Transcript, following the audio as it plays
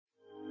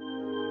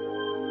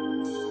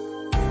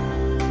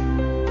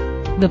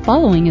The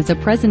following is a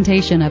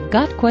presentation of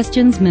Got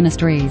Questions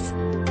Ministries.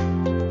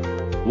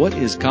 What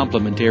is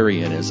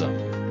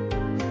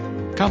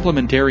complementarianism?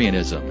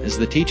 Complementarianism is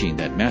the teaching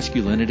that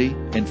masculinity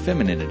and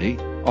femininity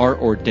are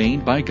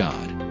ordained by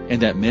God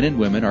and that men and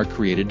women are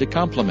created to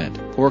complement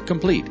or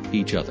complete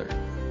each other.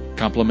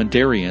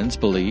 Complementarians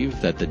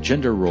believe that the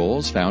gender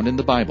roles found in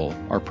the Bible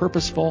are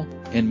purposeful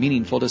and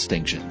meaningful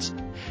distinctions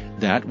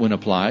that, when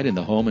applied in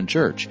the home and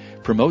church,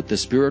 promote the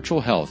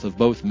spiritual health of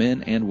both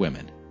men and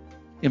women.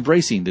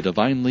 Embracing the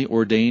divinely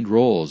ordained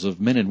roles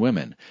of men and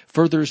women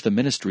furthers the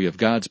ministry of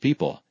God's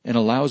people and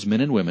allows men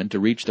and women to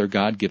reach their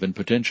God-given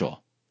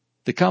potential.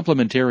 The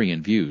complementarian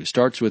view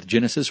starts with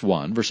Genesis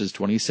 1, verses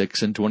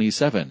 26 and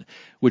 27,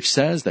 which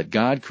says that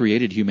God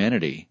created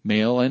humanity,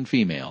 male and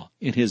female,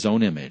 in His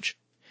own image.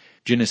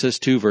 Genesis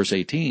 2, verse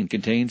 18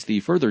 contains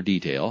the further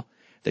detail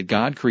that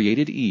God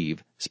created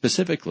Eve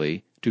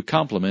specifically to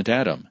complement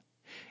Adam.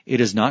 It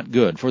is not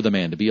good for the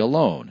man to be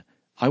alone.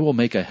 I will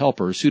make a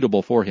helper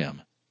suitable for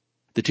him.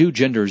 The two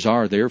genders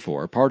are,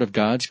 therefore, part of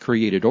God's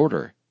created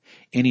order.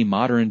 Any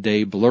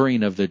modern-day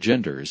blurring of the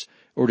genders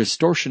or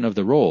distortion of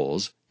the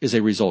roles is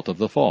a result of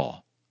the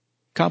fall.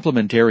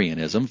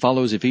 Complementarianism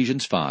follows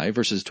Ephesians 5,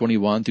 verses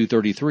 21 through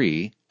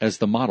 33 as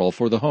the model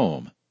for the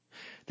home.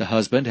 The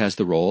husband has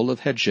the role of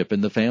headship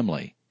in the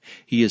family.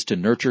 He is to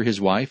nurture his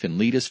wife and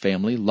lead his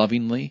family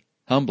lovingly,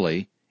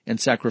 humbly, and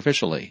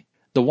sacrificially.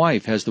 The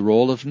wife has the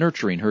role of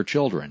nurturing her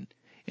children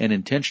and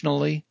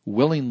intentionally,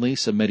 willingly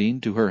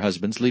submitting to her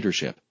husband's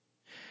leadership.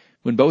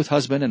 When both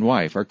husband and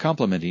wife are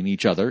complementing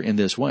each other in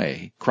this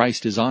way,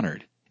 Christ is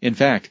honored. In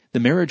fact, the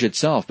marriage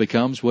itself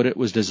becomes what it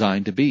was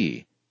designed to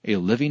be, a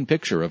living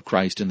picture of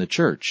Christ in the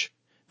church.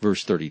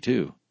 Verse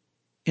 32.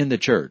 In the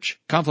church,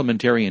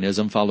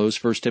 complementarianism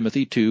follows 1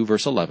 Timothy 2,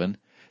 verse 11,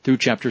 through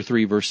chapter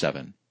 3, verse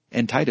 7,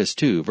 and Titus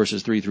 2,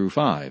 verses 3 through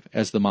 5,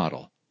 as the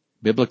model.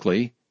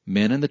 Biblically,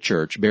 men in the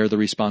church bear the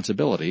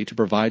responsibility to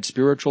provide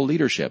spiritual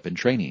leadership and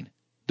training.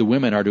 The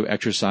women are to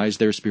exercise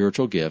their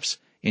spiritual gifts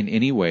in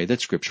any way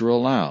that Scripture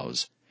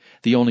allows.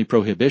 The only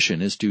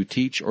prohibition is to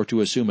teach or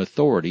to assume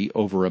authority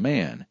over a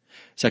man.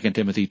 2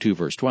 Timothy 2,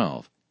 verse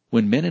 12.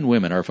 When men and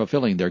women are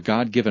fulfilling their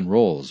God-given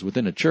roles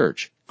within a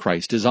church,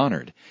 Christ is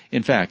honored.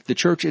 In fact, the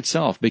church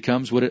itself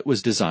becomes what it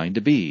was designed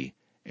to be,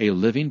 a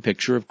living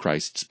picture of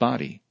Christ's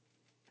body.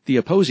 The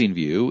opposing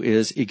view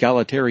is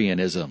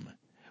egalitarianism,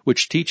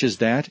 which teaches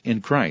that,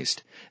 in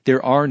Christ,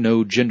 there are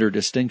no gender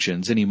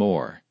distinctions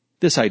anymore.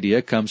 This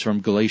idea comes from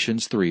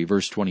Galatians 3,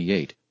 verse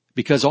 28.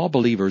 Because all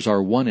believers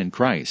are one in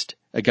Christ,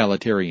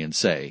 egalitarians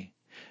say,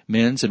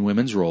 men's and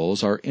women's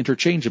roles are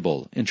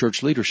interchangeable in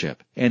church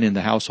leadership and in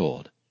the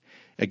household.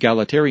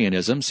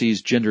 Egalitarianism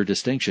sees gender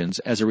distinctions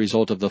as a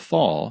result of the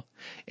fall,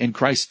 and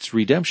Christ's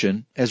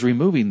redemption as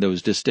removing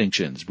those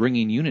distinctions,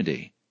 bringing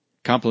unity.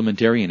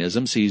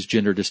 Complementarianism sees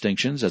gender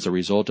distinctions as a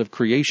result of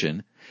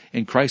creation,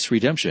 and Christ's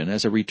redemption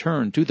as a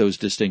return to those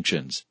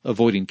distinctions,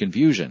 avoiding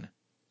confusion.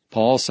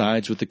 Paul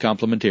sides with the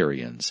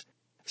complementarians,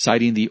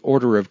 citing the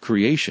order of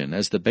creation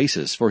as the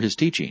basis for his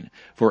teaching,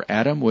 for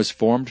Adam was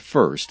formed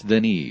first,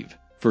 then Eve.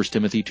 1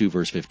 Timothy 2,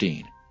 verse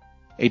 15.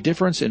 A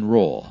difference in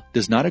role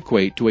does not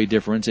equate to a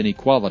difference in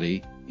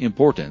equality,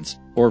 importance,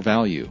 or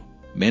value.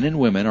 Men and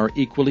women are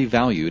equally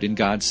valued in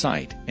God's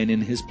sight and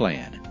in His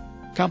plan.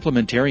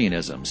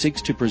 Complementarianism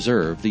seeks to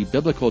preserve the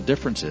biblical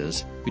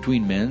differences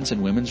between men's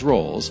and women's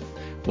roles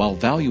while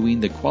valuing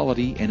the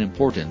quality and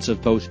importance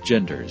of both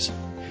genders.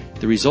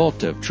 The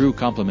result of true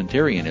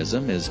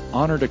complementarianism is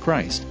honor to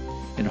Christ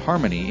and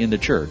harmony in the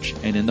church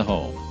and in the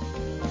home.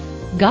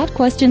 Got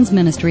Questions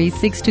Ministries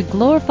seeks to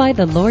glorify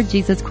the Lord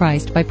Jesus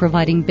Christ by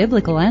providing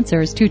biblical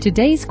answers to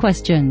today's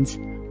questions.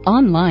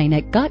 Online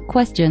at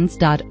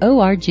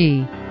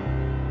gotquestions.org.